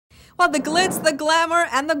Well, the glitz, the glamour,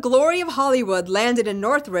 and the glory of Hollywood landed in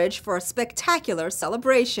Northridge for a spectacular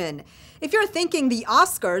celebration. If you're thinking the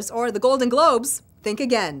Oscars or the Golden Globes, think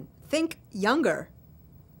again. Think younger.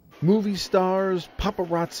 Movie stars,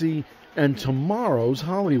 paparazzi, and tomorrow's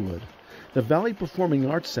Hollywood. The Valley Performing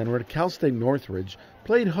Arts Center at Cal State Northridge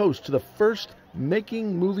played host to the first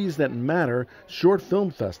Making Movies That Matter short film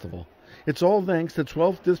festival. It's all thanks to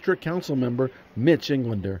 12th District Council member Mitch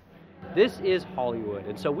Englander. This is Hollywood,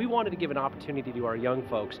 and so we wanted to give an opportunity to our young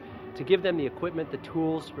folks to give them the equipment, the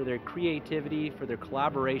tools for their creativity, for their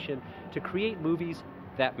collaboration, to create movies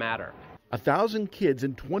that matter. 1,000 kids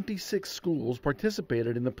in 26 schools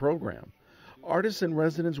participated in the program. Artists and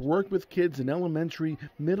residents worked with kids in elementary,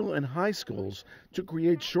 middle, and high schools to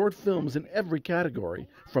create short films in every category,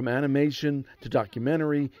 from animation to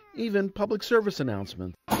documentary, even public service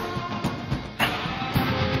announcements.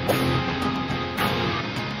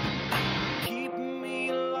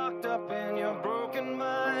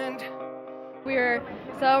 We're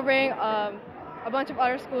celebrating a bunch of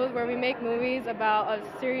other schools where we make movies about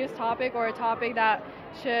a serious topic or a topic that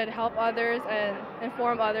should help others and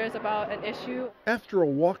inform others about an issue. After a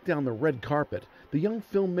walk down the red carpet, the young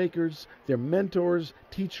filmmakers, their mentors,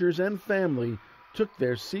 teachers, and family took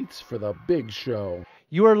their seats for the big show.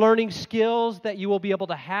 You are learning skills that you will be able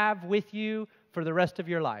to have with you for the rest of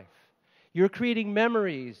your life. You're creating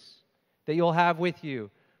memories that you'll have with you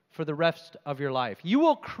for the rest of your life. You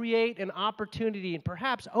will create an opportunity and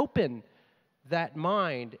perhaps open that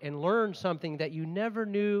mind and learn something that you never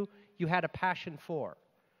knew you had a passion for,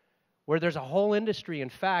 where there's a whole industry. In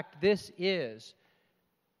fact, this is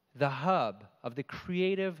the hub of the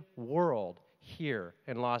creative world here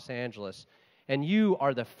in Los Angeles, and you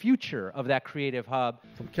are the future of that creative hub.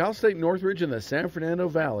 From Cal State Northridge in the San Fernando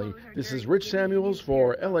Valley, this is Rich Samuels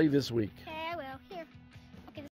for LA This Week.